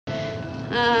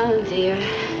Oh, dear.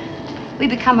 We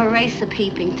become a race of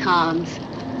peeping Toms.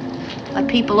 What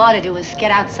people ought to do is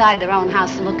get outside their own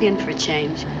house and look in for a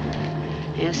change.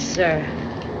 Yes, sir.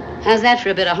 How's that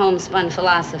for a bit of homespun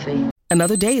philosophy?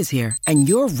 Another day is here, and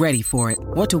you're ready for it.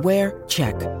 What to wear?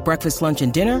 Check. Breakfast, lunch,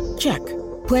 and dinner? Check.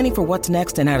 Planning for what's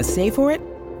next and how to save for it?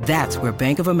 That's where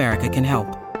Bank of America can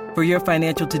help. For your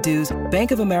financial to-dos,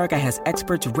 Bank of America has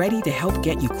experts ready to help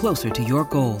get you closer to your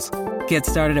goals. Get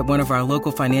started at one of our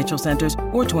local financial centers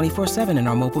or 24/7 in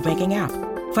our mobile banking app.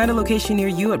 Find a location near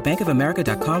you at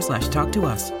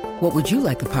bankofamerica.com/talktous. What would you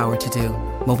like the power to do?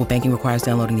 Mobile banking requires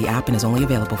downloading the app and is only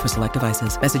available for select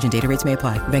devices. Message and data rates may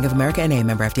apply. Bank of America N.A.,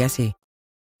 member FDIC.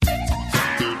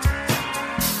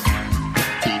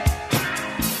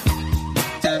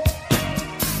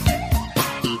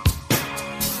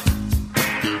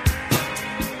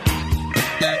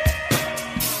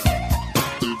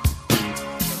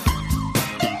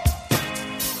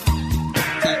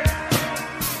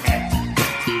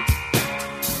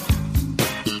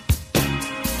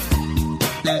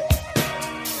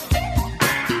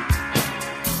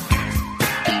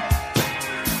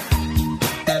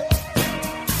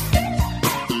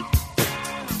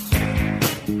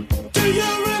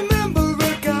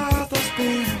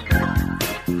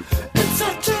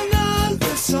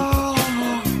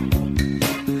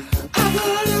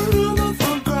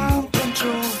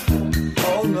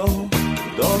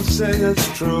 It's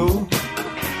true.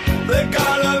 They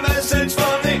got a message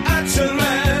from the action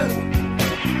man.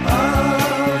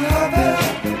 I'm happy,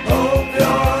 hope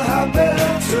you're happy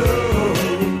too.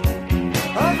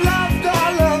 I've loved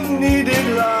all I've needed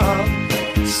love,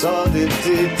 saw the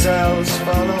details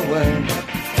fall away.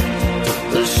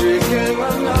 The shrieking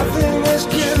when nothing is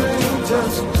killing,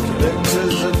 just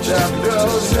pictures of jab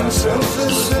girls and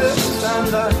synthesis.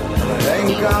 And I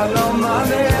ain't got no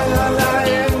money and I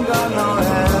ain't got no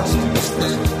hands.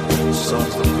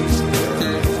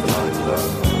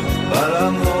 But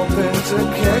I'm hoping to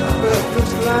kick back the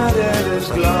planet is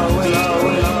glowing.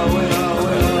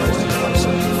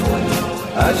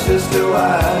 Ashes to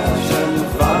ash and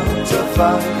funk to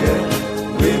funk it.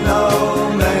 We know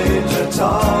Major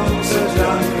Tom's a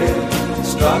junkie,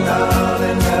 strung out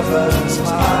in heaven's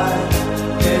high,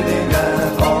 hitting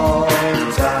an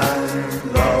all-time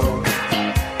low.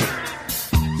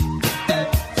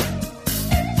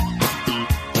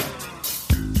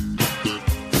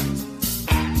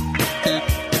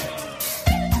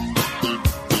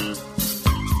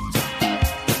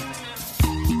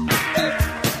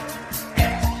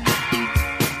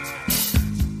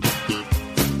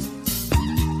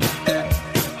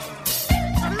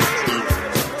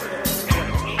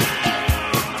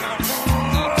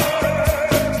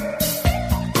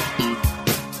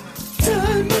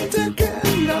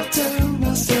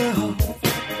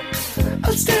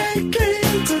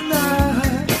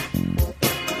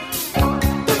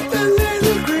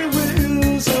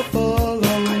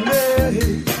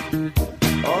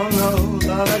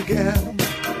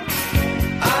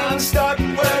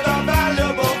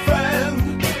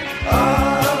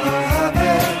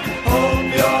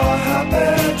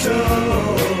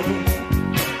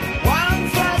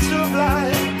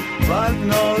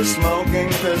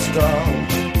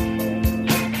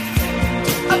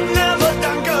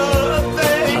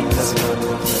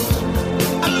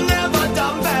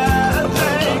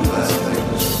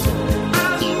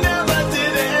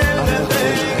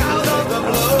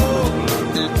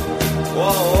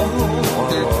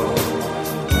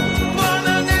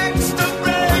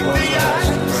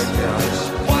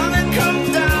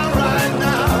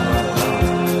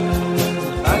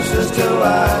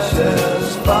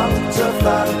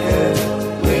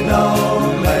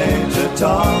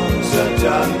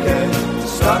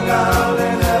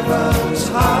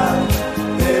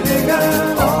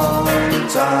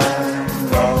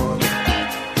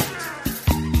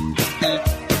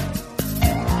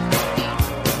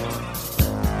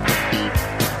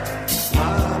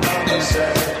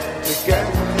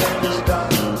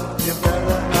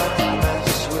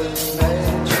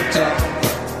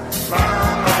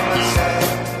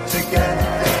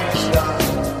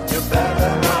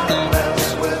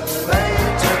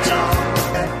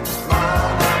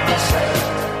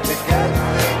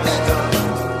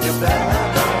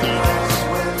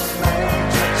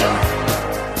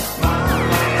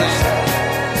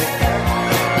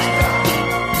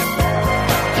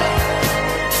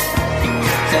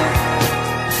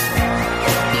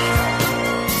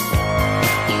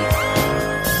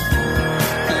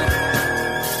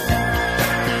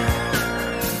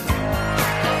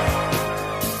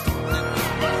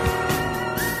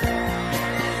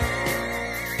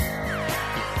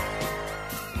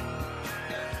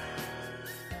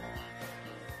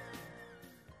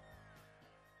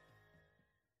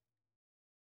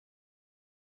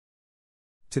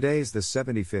 Today is the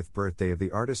 75th birthday of the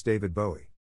artist David Bowie.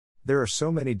 There are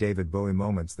so many David Bowie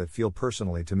moments that feel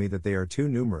personally to me that they are too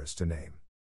numerous to name.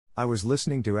 I was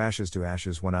listening to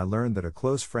Ashes when I learned that a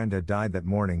close friend had died that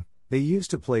morning. They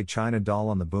used to play China Doll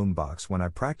on the boombox when I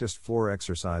practiced floor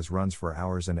exercise runs for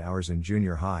hours and hours in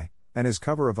junior high, and his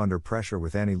cover of Under Pressure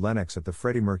with Annie Lennox at the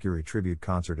Freddie Mercury tribute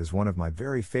concert is one of my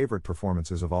very favorite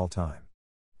performances of all time.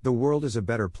 The world is a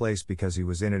better place because he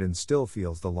was in it and still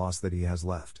feels the loss that he has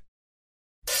left.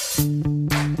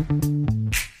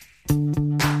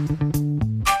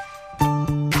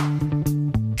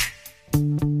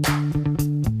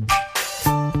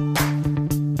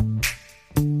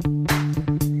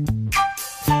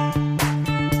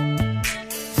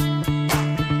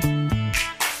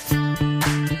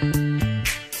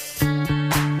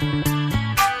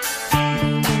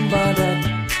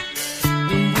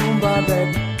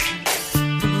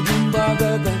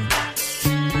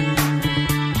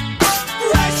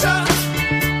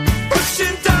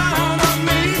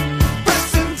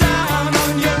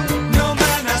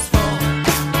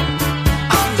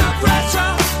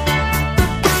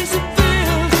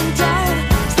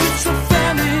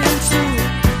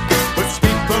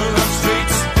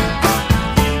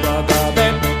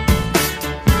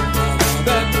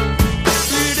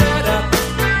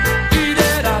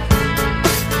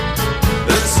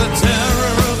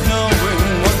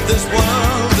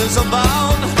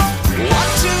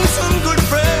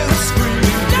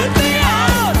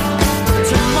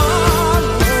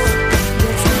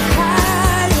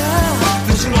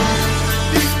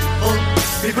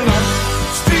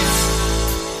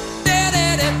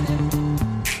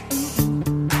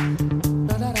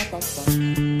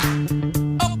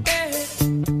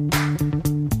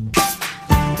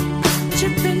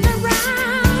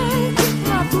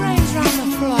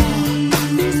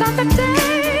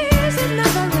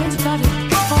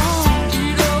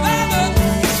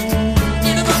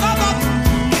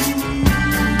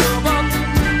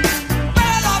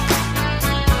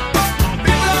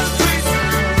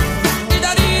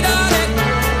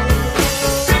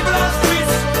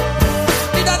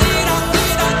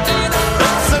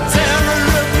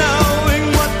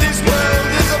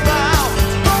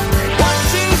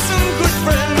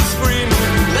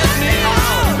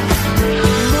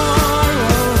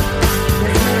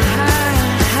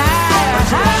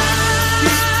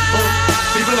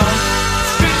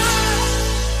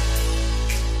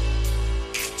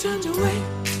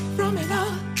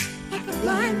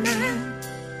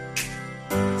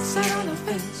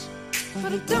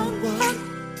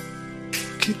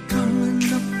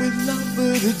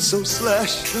 So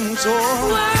slashed and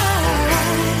torn. Why?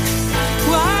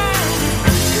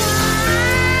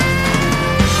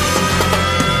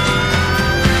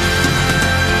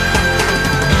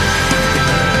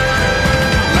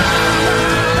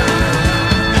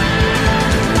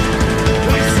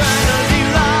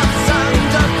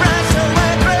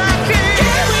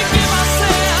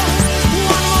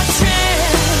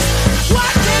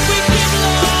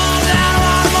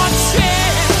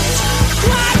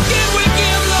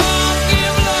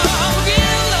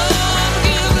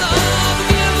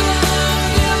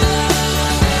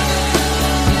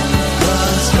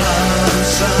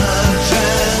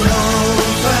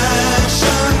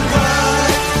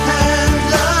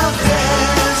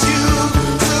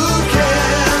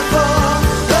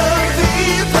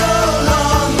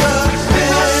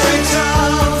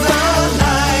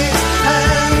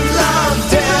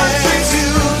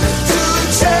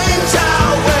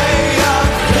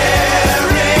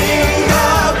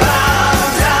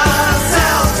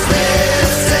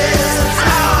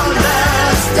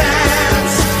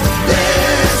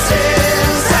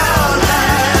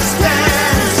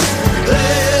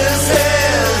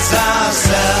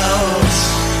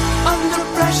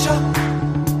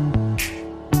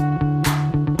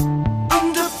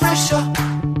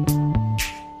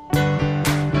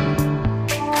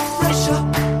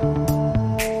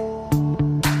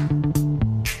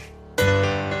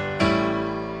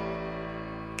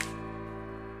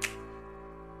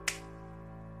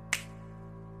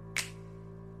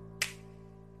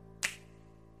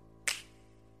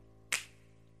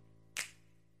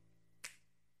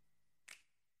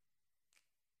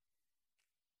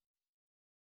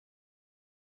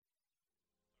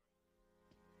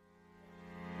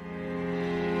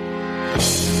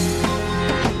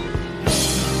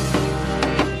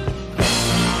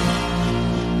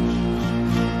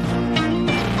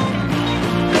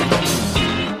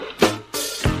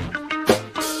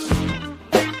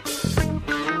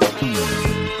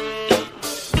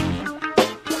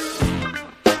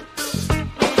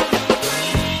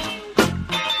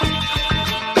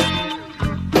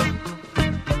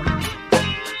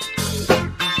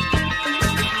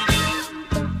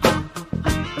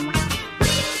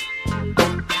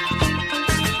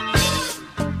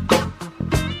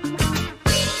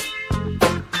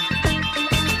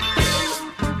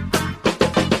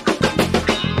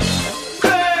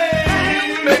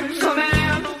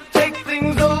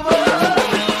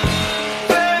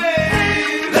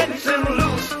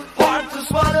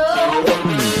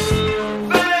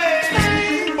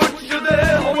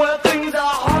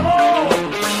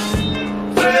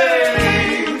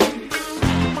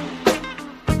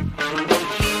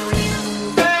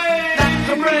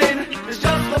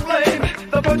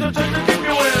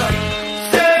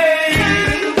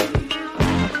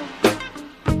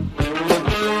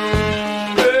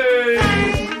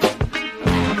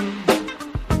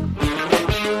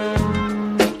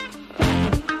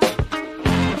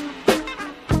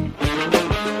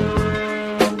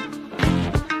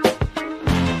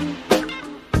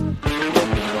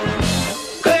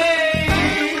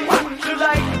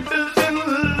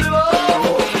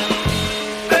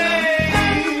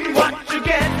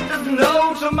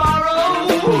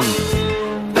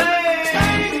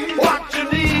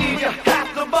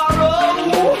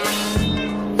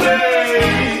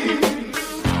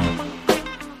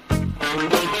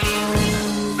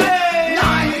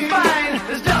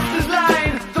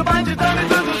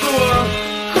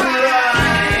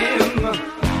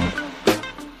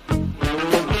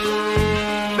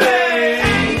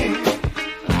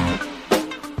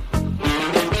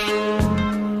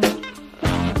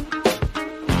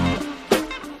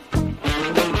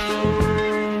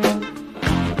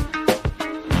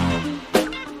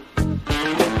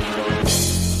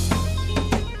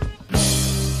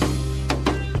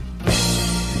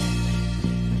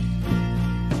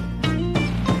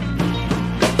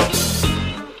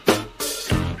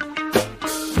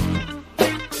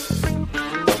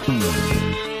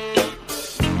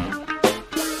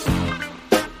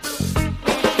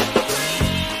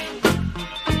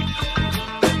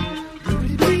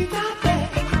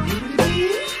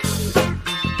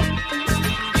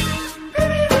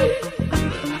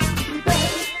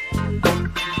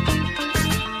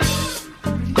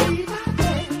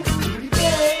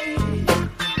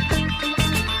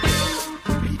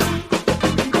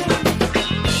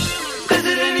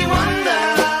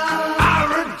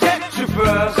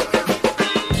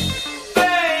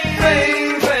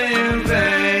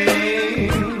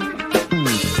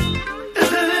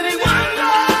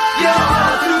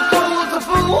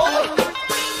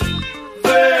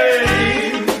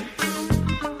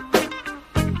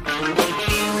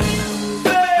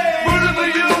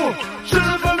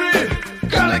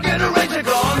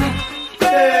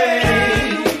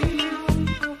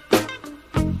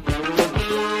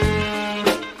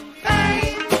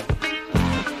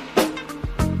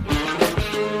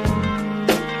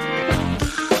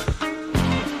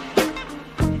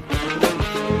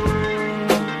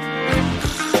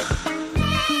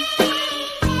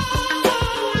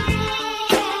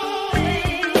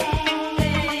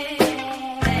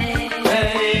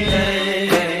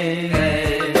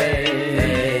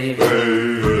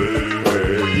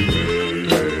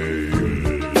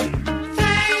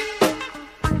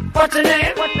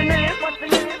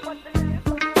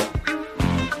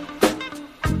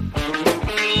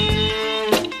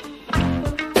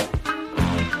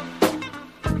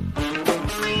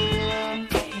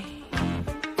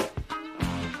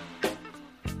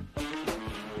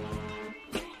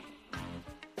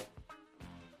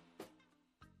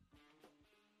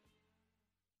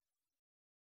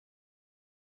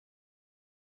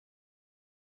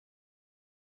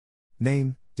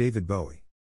 Name, David Bowie.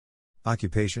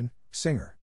 Occupation,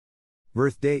 singer.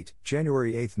 Birth date,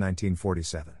 January 8,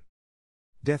 1947.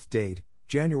 Death date,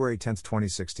 January 10,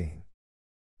 2016.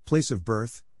 Place of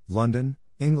birth, London,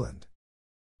 England.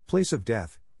 Place of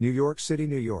death, New York City,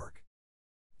 New York.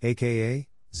 AKA,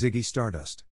 Ziggy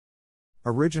Stardust.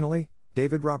 Originally,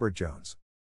 David Robert Jones.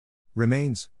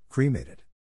 Remains, cremated.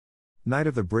 Knight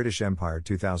of the British Empire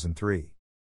 2003.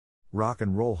 Rock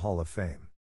and Roll Hall of Fame.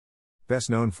 Best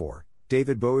known for,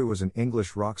 David Bowie was an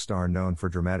English rock star known for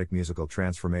dramatic musical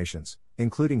transformations,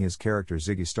 including his character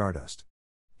Ziggy Stardust.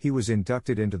 He was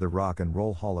inducted into the Rock and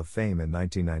Roll Hall of Fame in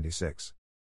 1996.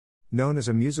 Known as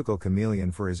a musical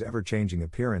chameleon for his ever-changing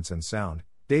appearance and sound,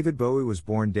 David Bowie was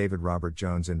born David Robert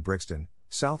Jones in Brixton,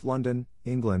 South London,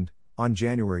 England, on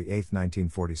January 8,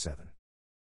 1947.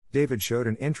 David showed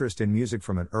an interest in music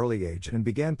from an early age and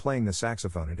began playing the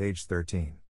saxophone at age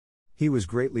 13. He was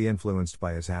greatly influenced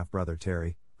by his half-brother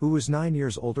Terry, who was 9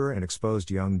 years older and exposed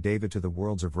young David to the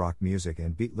worlds of rock music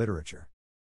and beat literature.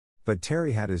 But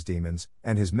Terry had his demons,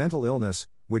 and his mental illness,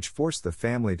 which forced the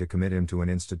family to commit him to an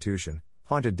institution,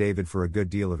 haunted David for a good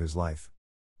deal of his life.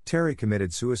 Terry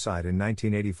committed suicide in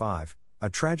 1985, a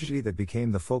tragedy that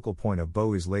became the focal point of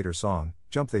Bowie's later song,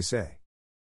 Jump They Say.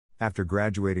 After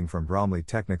graduating from Bromley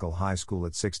Technical High School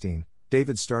at 16,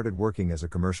 David started working as a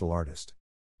commercial artist.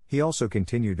 He also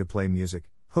continued to play music,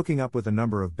 hooking up with a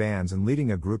number of bands and leading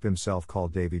a group himself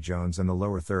called Davy Jones and the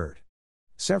Lower Third.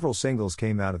 Several singles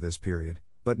came out of this period,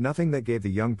 but nothing that gave the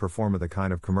young performer the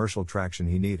kind of commercial traction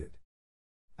he needed.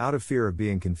 Out of fear of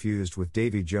being confused with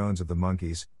Davy Jones of the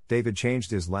Monkees, David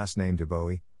changed his last name to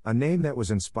Bowie, a name that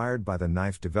was inspired by the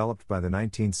knife developed by the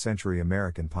 19th century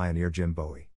American pioneer Jim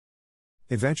Bowie.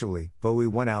 Eventually, Bowie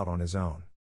went out on his own.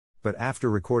 But after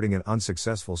recording an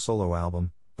unsuccessful solo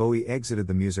album, Bowie exited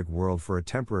the music world for a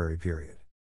temporary period.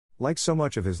 Like so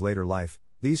much of his later life,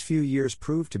 these few years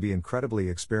proved to be incredibly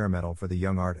experimental for the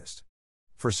young artist.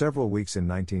 For several weeks in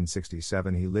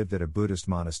 1967 he lived at a Buddhist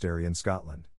monastery in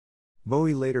Scotland.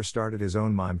 Bowie later started his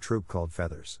own mime troupe called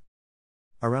Feathers.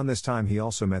 Around this time he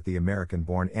also met the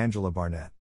American-born Angela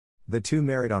Barnett. The two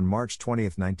married on March 20,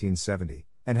 1970,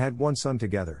 and had one son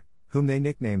together, whom they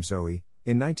nicknamed Zoe,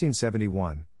 in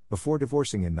 1971, before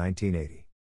divorcing in 1980.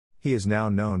 He is now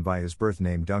known by his birth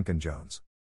name Duncan Jones.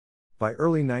 By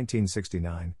early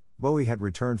 1969, Bowie had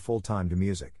returned full-time to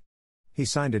music. He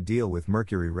signed a deal with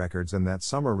Mercury Records and that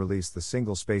summer released the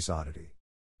single Space Oddity.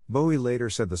 Bowie later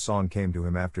said the song came to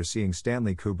him after seeing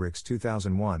Stanley Kubrick's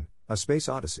 2001, A Space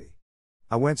Odyssey.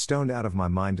 I went stoned out of my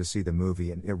mind to see the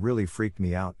movie and it really freaked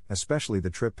me out, especially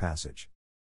the trip passage.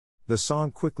 The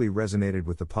song quickly resonated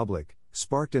with the public,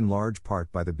 sparked in large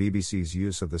part by the BBC's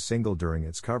use of the single during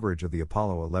its coverage of the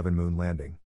Apollo 11 moon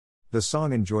landing. The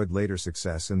song enjoyed later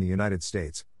success in the United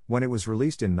States, when it was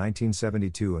released in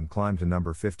 1972 and climbed to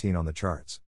number 15 on the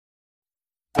charts.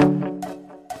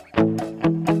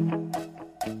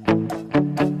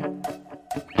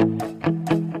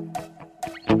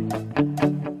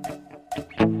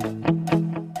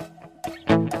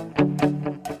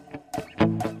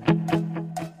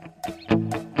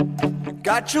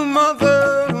 Got your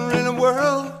mother in a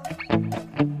whirl.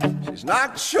 She's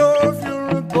not sure if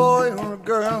you're a boy or a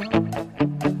girl.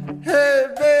 Hey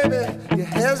baby, your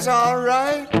hair's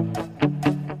alright.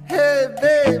 Hey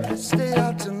baby, stay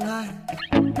out tonight.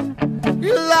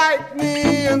 You like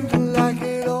me and you like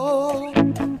it all.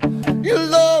 You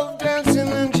love dancing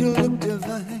and you look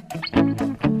divine.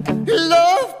 You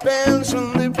love bands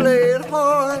when they play it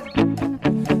hard.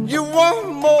 You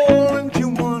want more and you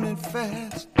want it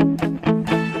fast.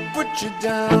 Put you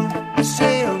down, you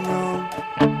say I'm wrong.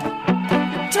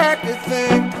 You tacky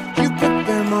thing, you put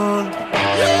them on.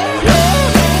 Yeah, yeah.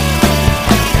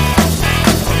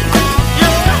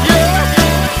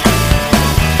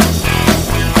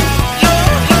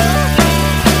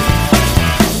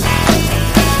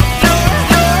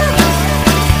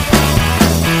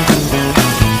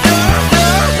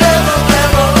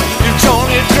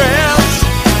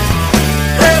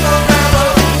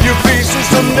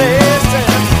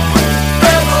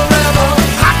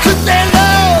 How could they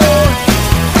know?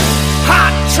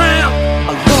 Hot tramp,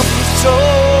 I love you so.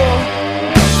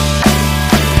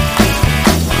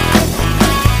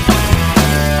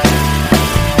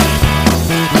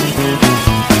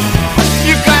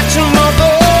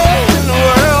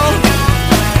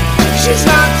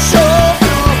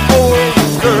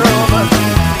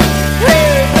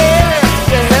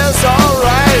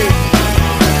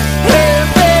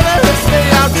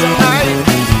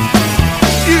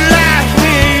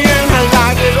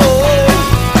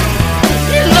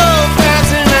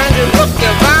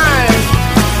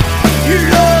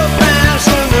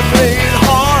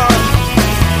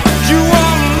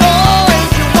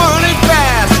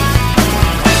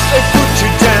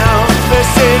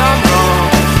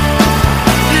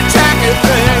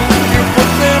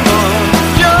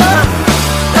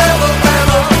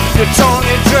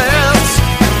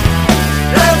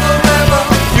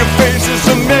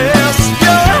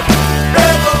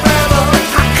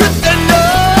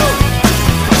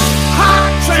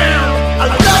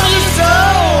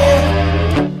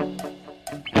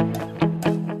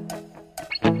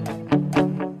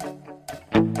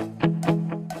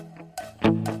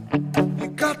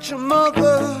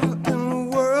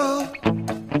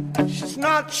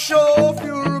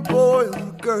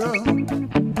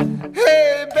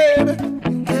 Hey baby,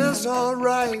 it's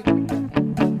alright.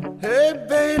 Hey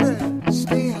baby,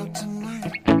 stay out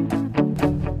tonight.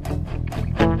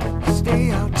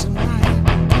 Stay out tonight.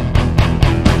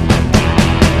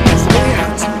 Stay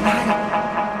out tonight.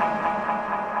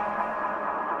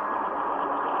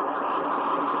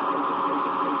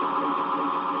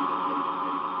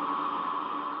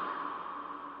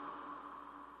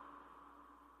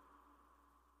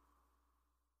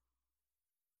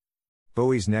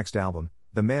 Bowie's next album,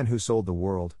 The Man Who Sold the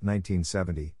World,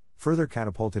 1970, further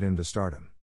catapulted him to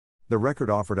stardom. The record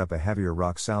offered up a heavier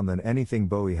rock sound than anything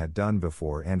Bowie had done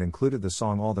before and included the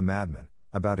song All the Madmen,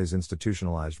 about his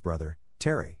institutionalized brother,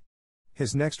 Terry.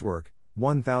 His next work,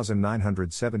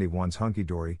 1971's Hunky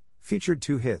Dory, featured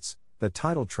two hits, the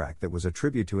title track that was a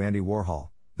tribute to Andy Warhol,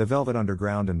 The Velvet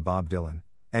Underground and Bob Dylan,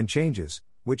 and Changes,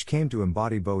 which came to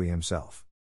embody Bowie himself.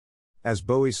 As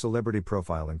Bowie's celebrity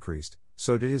profile increased,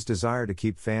 so did his desire to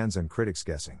keep fans and critics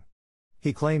guessing.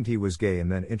 He claimed he was gay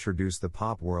and then introduced the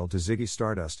pop world to Ziggy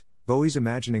Stardust, Bowie's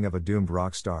imagining of a doomed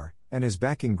rock star, and his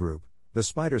backing group, the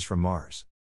Spiders from Mars.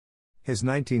 His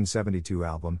 1972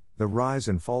 album, The Rise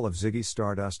and Fall of Ziggy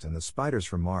Stardust and the Spiders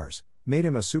from Mars, made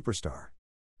him a superstar.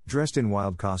 Dressed in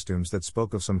wild costumes that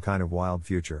spoke of some kind of wild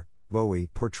future, Bowie,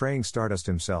 portraying Stardust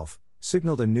himself,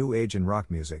 signaled a new age in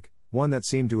rock music, one that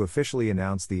seemed to officially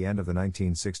announce the end of the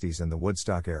 1960s and the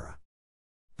Woodstock era.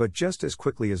 But just as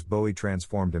quickly as Bowie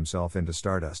transformed himself into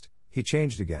Stardust, he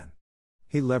changed again.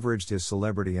 He leveraged his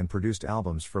celebrity and produced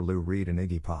albums for Lou Reed and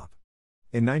Iggy Pop.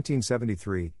 In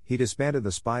 1973, he disbanded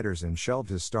the Spiders and shelved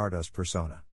his Stardust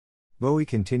persona. Bowie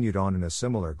continued on in a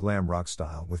similar glam rock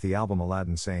style with the album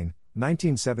Aladdin Sane,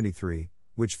 1973,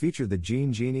 which featured the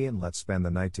Gene Genie and Let's Spend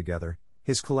the Night Together,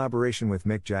 his collaboration with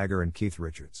Mick Jagger and Keith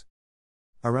Richards.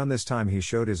 Around this time he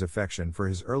showed his affection for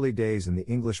his early days in the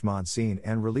English mod scene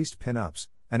and released Pin Ups,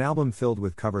 an album filled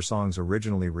with cover songs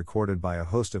originally recorded by a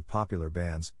host of popular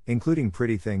bands, including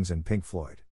Pretty Things and Pink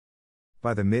Floyd.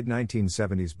 By the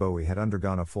mid-1970s Bowie had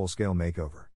undergone a full-scale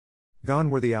makeover. Gone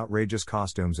were the outrageous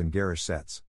costumes and garish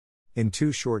sets. In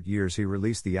 2 short years he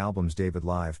released the albums David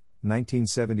Live,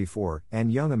 1974,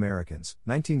 and Young Americans,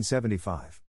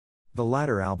 1975. The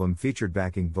latter album featured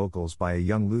backing vocals by a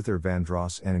young Luther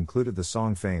Vandross and included the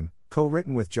song Fame,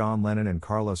 co-written with John Lennon and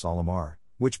Carlos Alomar,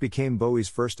 which became Bowie's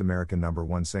first American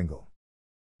 #1 single.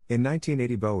 In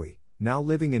 1980 Bowie, now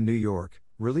living in New York,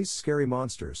 released Scary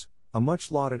Monsters, a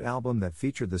much-lauded album that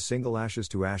featured the single Ashes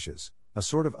to Ashes, a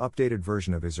sort of updated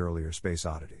version of his earlier Space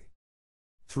Oddity.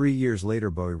 3 years later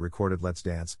Bowie recorded Let's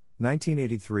Dance,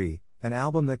 1983, an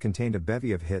album that contained a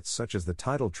bevy of hits such as the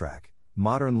title track,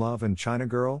 Modern Love and China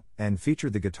Girl, and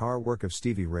featured the guitar work of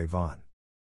Stevie Ray Vaughan.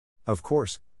 Of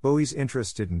course, Bowie's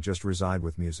interests didn't just reside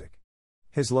with music.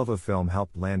 His love of film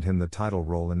helped land him the title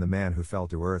role in The Man Who Fell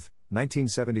to Earth,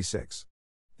 1976.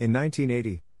 In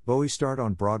 1980, Bowie starred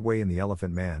on Broadway in The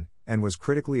Elephant Man, and was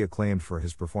critically acclaimed for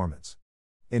his performance.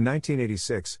 In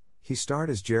 1986, he starred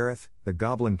as Jareth, the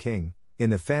Goblin King,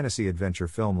 in the fantasy adventure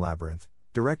film Labyrinth,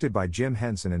 directed by Jim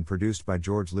Henson and produced by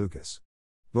George Lucas.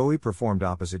 Bowie performed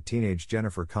opposite teenage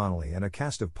Jennifer Connelly and a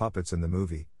cast of puppets in the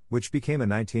movie, which became a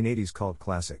 1980s cult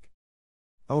classic.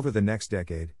 Over the next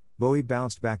decade, Bowie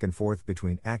bounced back and forth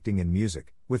between acting and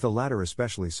music, with the latter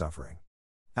especially suffering.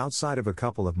 Outside of a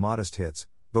couple of modest hits,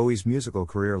 Bowie's musical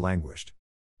career languished.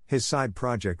 His side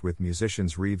project with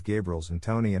musicians Reeve Gabriels and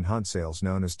Tony and Hunt Sales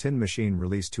known as Tin Machine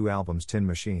released 2 albums, Tin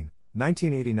Machine,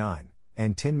 1989,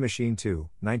 and Tin Machine 2,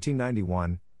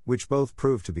 1991, which both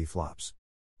proved to be flops.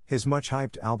 His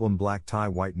much-hyped album Black Tie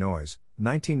White Noise,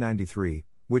 1993,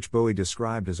 which Bowie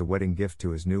described as a wedding gift to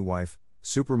his new wife,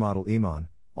 supermodel Iman,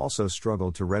 also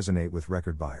struggled to resonate with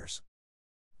record buyers.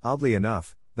 Oddly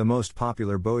enough, the most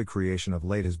popular Bowie creation of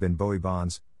late has been Bowie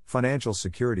Bonds, financial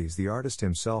securities the artist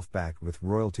himself backed with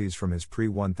royalties from his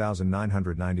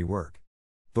pre-1990 work.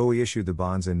 Bowie issued the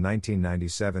bonds in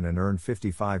 1997 and earned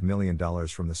 $55 million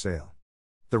from the sale.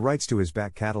 The rights to his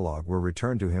back catalog were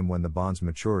returned to him when the bonds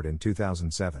matured in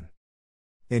 2007.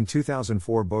 In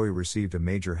 2004 Bowie received a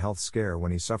major health scare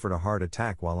when he suffered a heart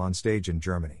attack while on stage in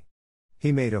Germany.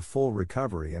 He made a full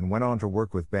recovery and went on to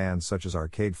work with bands such as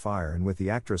Arcade Fire and with the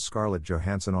actress Scarlett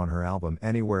Johansson on her album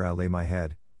Anywhere I Lay My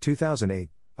Head, 2008,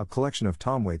 a collection of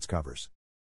Tom Waits covers.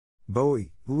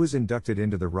 Bowie, who was inducted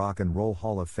into the Rock and Roll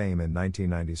Hall of Fame in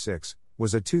 1996,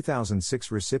 was a 2006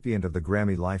 recipient of the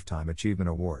Grammy Lifetime Achievement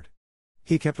Award.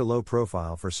 He kept a low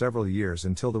profile for several years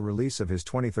until the release of his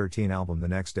 2013 album The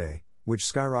Next Day, which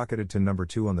skyrocketed to number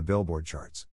 2 on the Billboard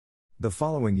charts. The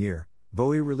following year,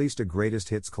 Bowie released a greatest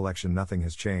hits collection Nothing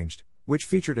Has Changed, which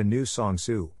featured a new song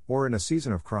Sue, or In a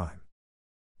Season of Crime.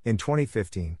 In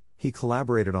 2015, he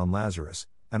collaborated on Lazarus,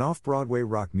 an off-Broadway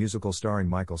rock musical starring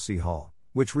Michael C. Hall,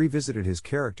 which revisited his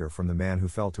character from The Man Who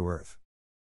Fell to Earth.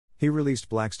 He released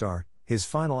Black Star, his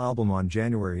final album, on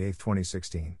January 8,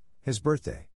 2016, his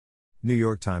birthday. New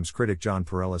York Times critic John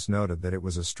Pareles noted that it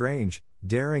was a strange,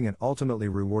 daring and ultimately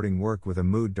rewarding work with a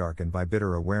mood darkened by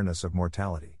bitter awareness of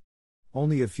mortality.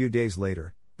 Only a few days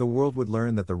later, the world would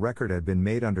learn that the record had been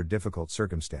made under difficult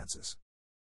circumstances.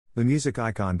 The music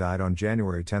icon died on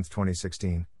January 10,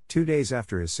 2016, 2 days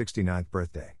after his 69th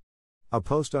birthday. A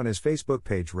post on his Facebook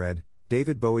page read,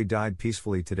 "David Bowie died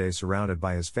peacefully today, surrounded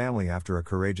by his family after a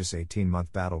courageous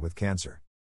 18-month battle with cancer."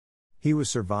 He was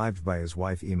survived by his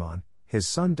wife Iman, his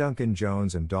son Duncan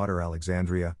Jones and daughter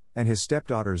Alexandria, and his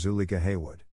stepdaughter Zulika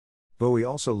Haywood. Bowie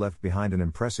also left behind an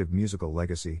impressive musical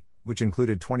legacy, which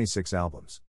included 26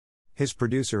 albums. His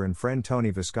producer and friend Tony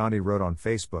Visconti wrote on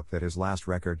Facebook that his last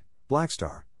record, Black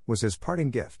Star, was his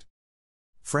parting gift.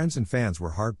 Friends and fans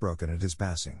were heartbroken at his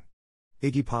passing.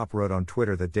 Iggy Pop wrote on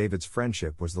Twitter that David's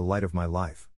friendship was the light of my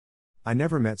life. I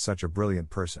never met such a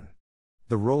brilliant person.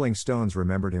 The Rolling Stones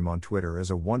remembered him on Twitter as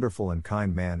a wonderful and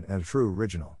kind man and a true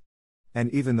original.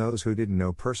 And even those who didn't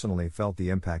know personally felt the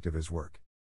impact of his work.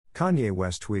 Kanye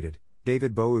West tweeted,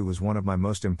 "David Bowie was one of my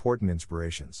most important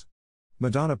inspirations."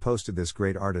 Madonna posted, "This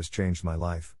great artist changed my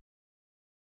life."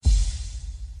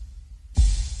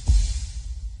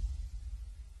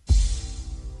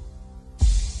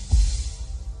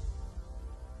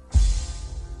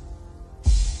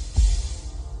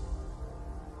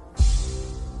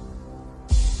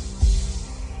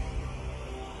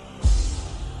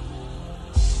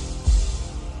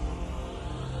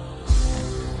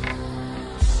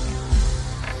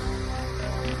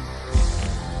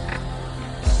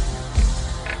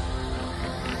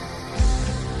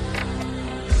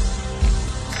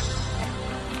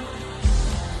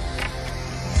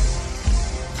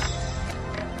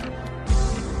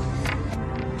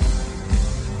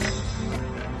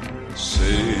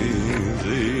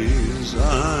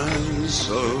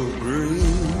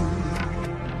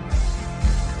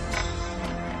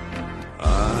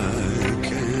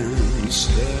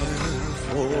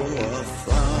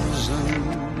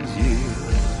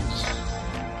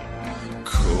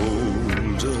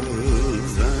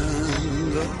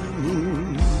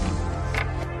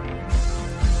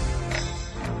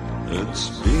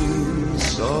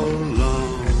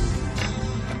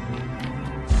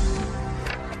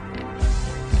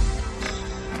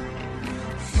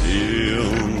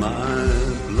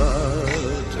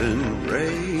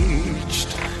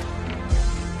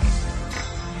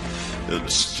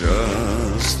 It's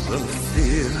just the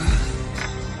fear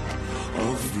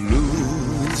of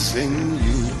losing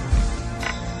you.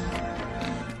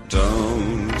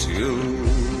 Don't you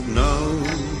know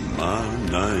my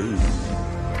name?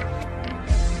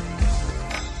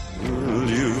 Well,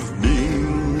 you've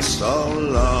been so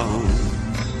long,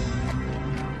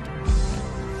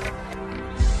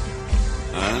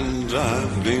 and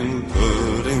I've been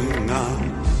putting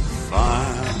out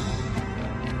fire.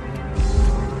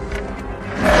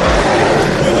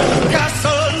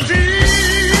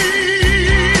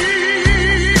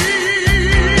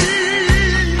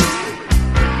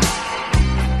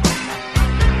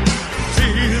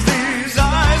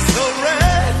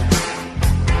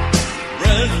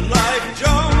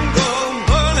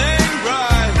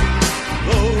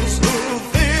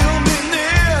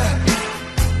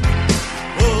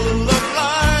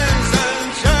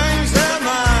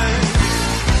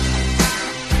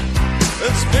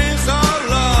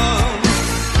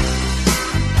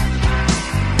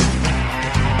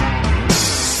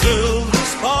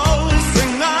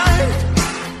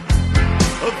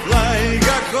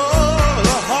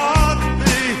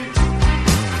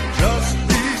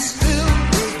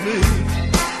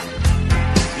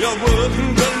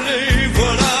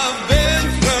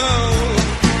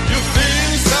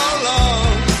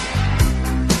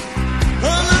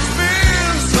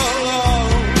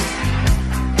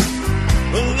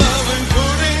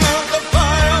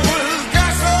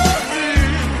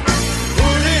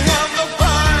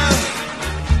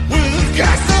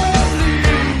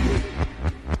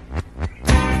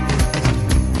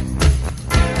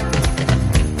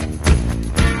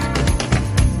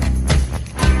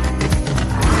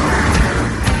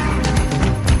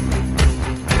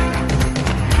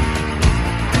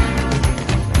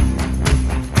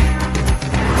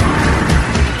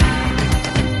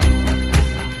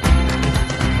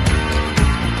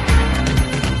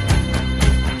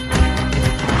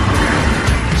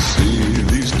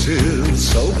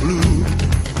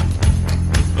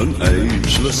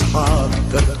 Heart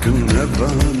that can never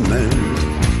mend,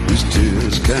 whose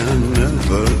tears can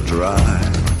never dry.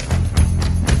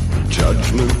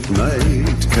 judgment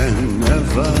made can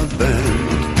never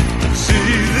bend.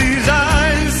 See these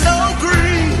eyes so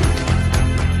green,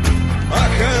 I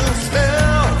can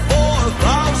stare for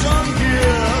 1,000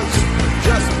 years.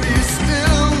 Just be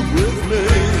still with me,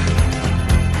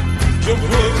 you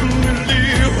wouldn't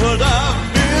believe what I've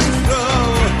been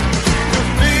through.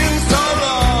 It's been so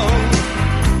long,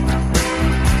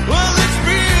 well it's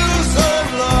been so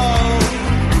long,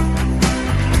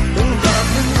 and I've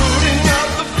been putting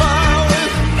out the fire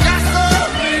with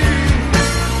gasoline,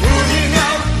 putting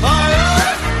out fire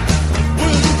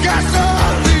with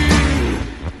gasoline.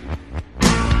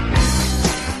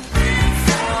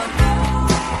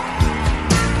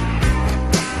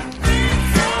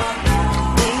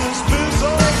 Well, it's been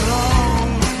so long,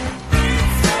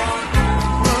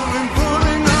 I've been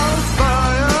putting out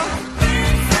fire.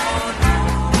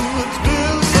 It's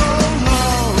been so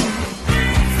long,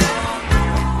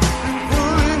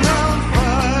 putting out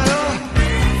fire.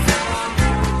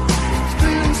 It's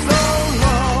been so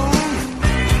long,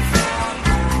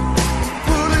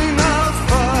 putting out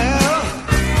fire.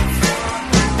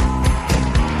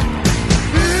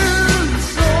 Been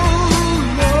so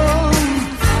long.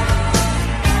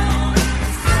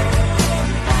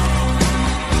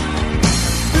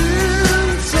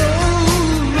 Been so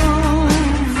long,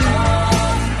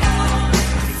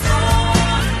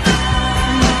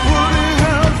 putting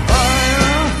out fire.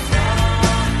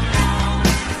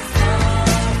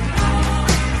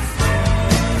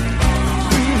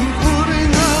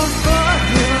 Putting out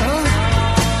fire.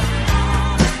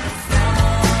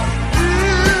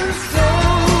 Been so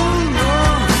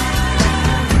long.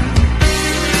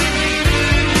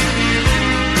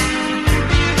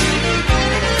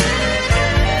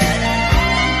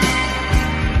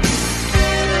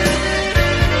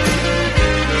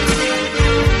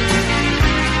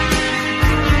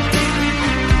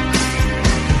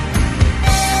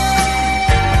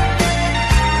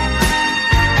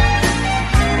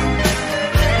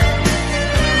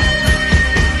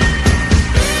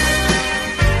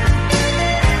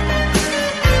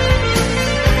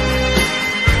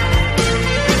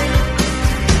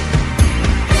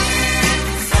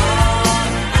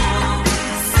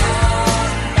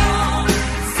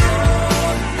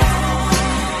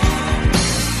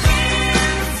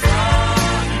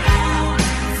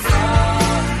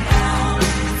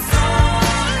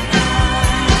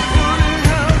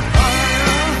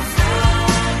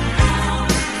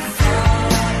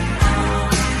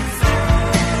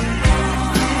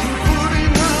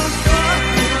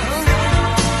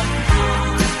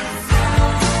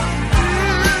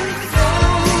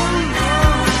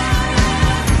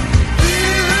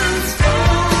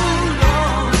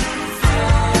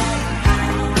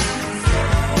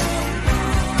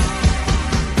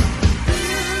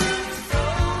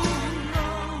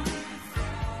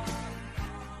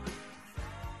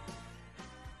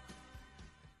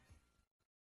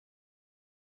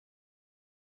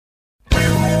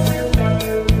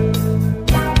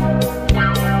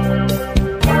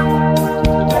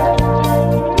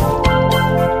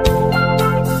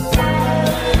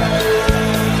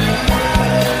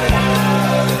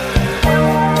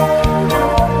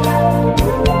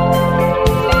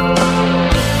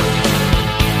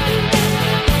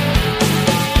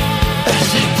 As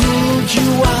I pulled you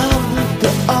out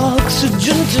the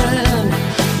oxygen tank,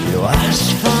 you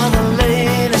asked for the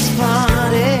latest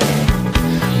party.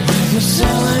 With your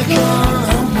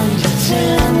silicone and your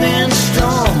 10-inch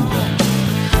stone,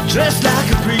 dressed like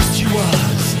a priest you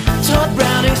was, Todd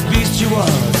Browning's beast you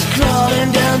was,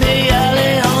 crawling down the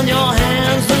alley on your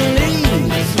hands and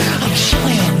knees. I'm sure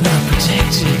you're not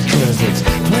protected, 'cause it's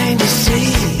plain to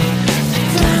see that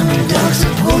diamond dogs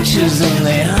are poachers and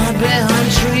they hide behind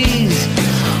trees.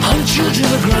 Hunt you to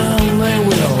the ground, they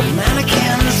will,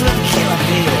 mannequins with killer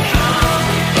fear.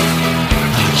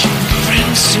 Are you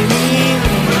friends to me?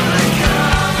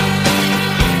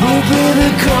 Oh baby,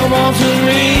 come on to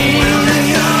me.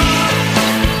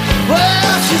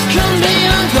 Well, she's come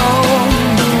and gone.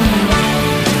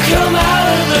 Come out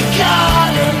of the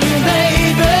garden,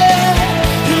 baby.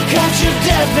 You got your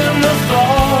death in the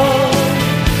fall.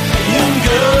 Young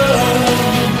girl,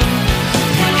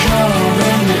 you're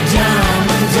calling the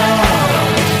diamond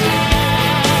dog.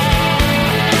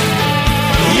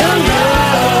 Young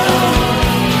girl,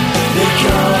 they're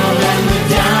calling the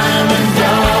diamond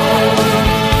dog.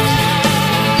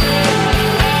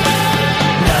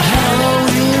 Now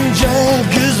Halloween Jack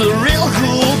is a real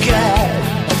cool cat.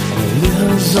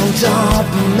 Lives on top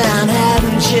of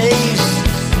Manhattan Chase.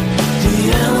 The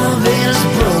elevator's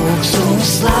broke, so he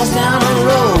slides down a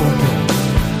road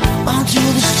onto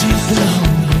the street below.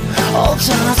 All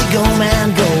times to go, man,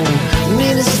 go.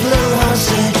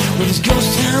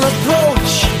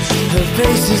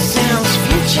 faces sounds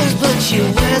futures, but she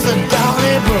wears a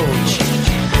dolly brooch.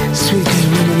 Sweetly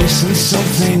reminiscent,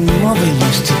 something mother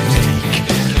used to make.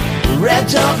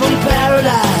 Wrapped up in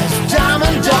paradise,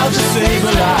 diamond dogs to save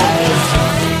her life.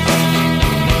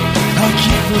 I'll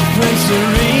keep her friend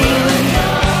serene.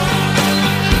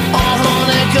 Oh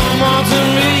honey, come on to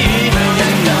me.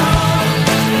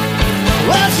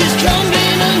 Well, she's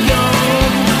coming and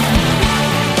gone.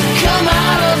 Come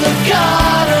out of the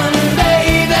garden,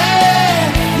 baby.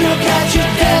 You'll catch your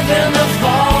death in the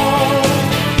fall.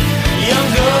 Young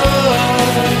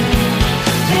girl,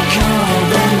 they call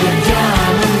them the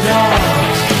diamond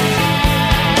dogs.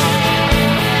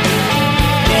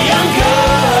 Young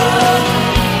girl,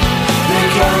 they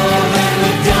call them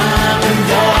the diamond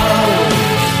dogs.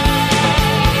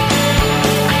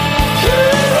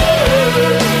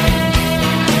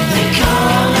 They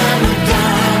call them the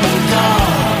diamond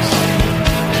dogs.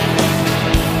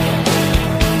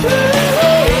 They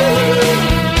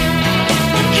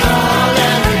call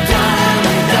them the diamond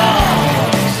dogs.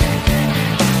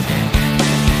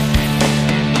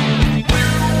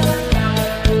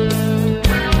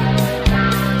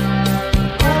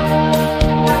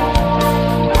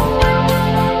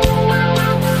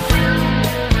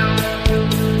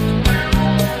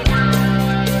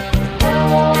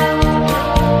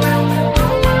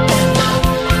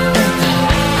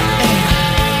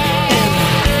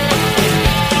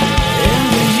 In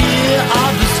the year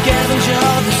of the scavenger,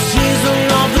 the season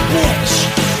of the bitch,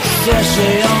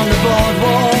 sashay on the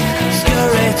boardwalk,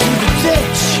 scurry to the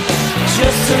ditch.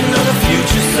 Just another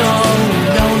future song,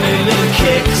 lonely little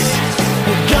kicks.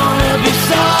 We're gonna be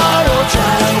sorrow,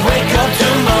 try and wake up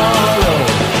tomorrow.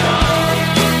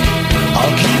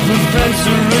 I'll keep a friend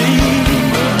serene.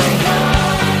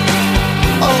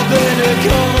 Oh baby,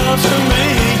 come on to me.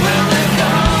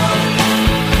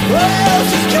 Well,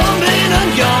 she's coming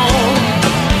and gone.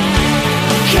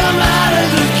 Come out of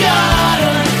the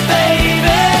garden,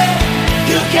 baby.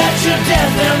 You'll catch your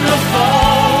death in the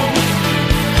fall.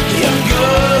 Young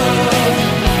girl,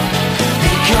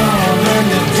 they call them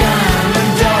the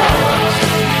diamond dogs.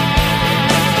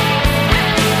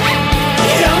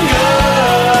 Young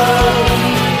girl,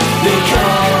 they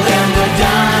call them the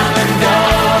diamond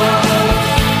dogs.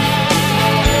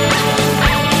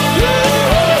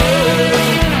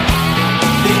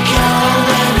 They call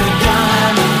them the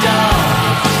diamond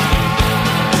dogs.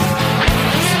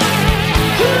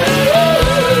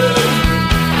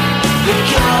 They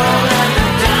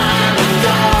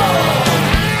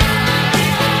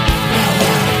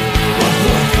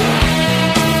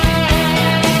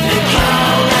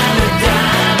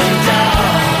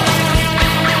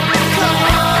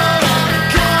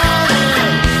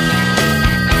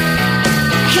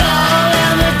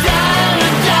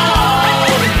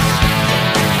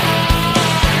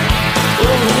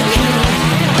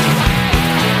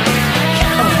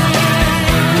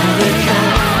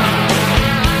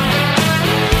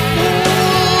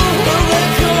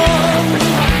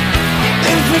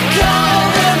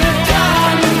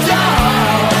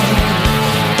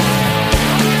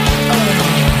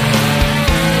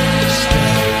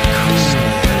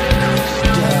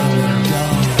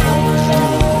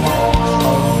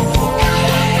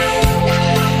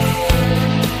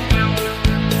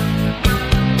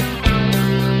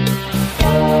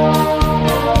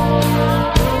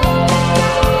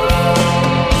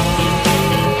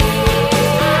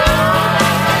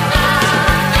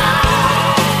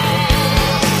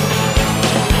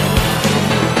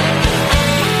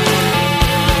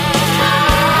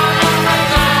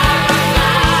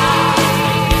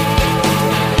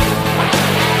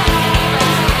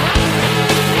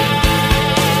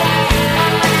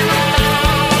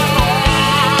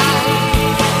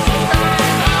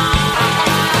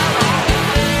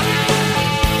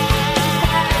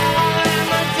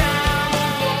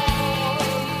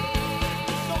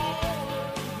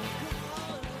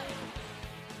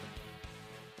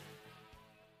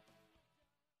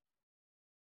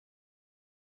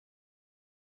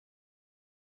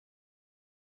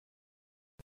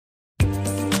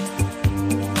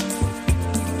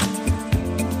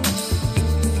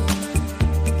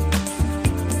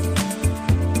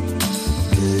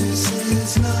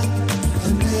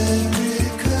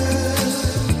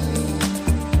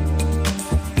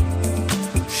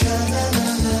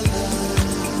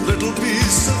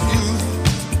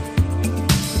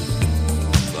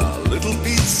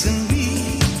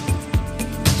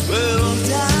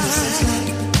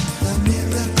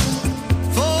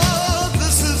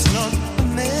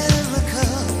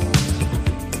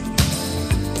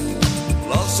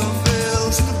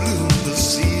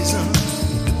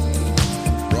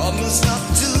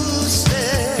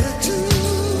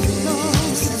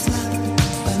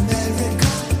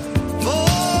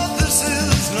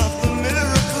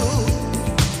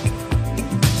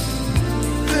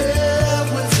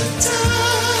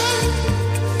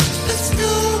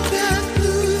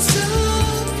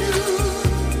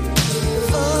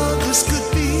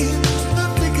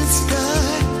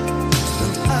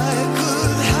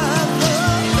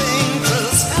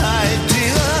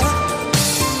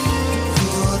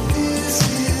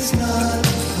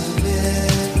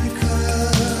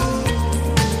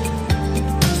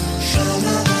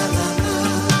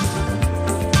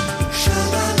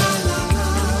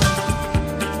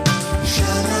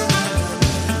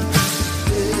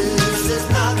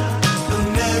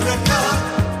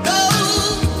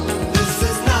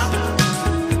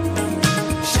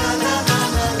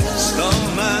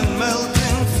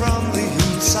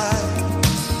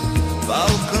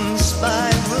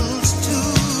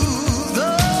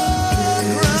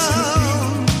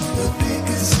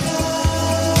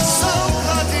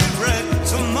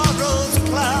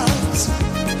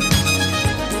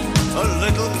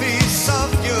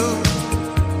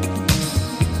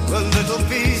a little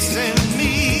peace in